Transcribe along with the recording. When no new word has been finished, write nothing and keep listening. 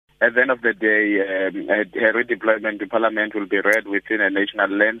at the end of the day, her redeployment to Parliament will be read within a national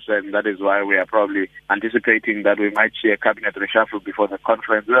lens, and that is why we are probably anticipating that we might see a cabinet reshuffle before the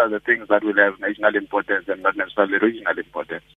conference. Those are the things that will have national importance and not necessarily regional importance.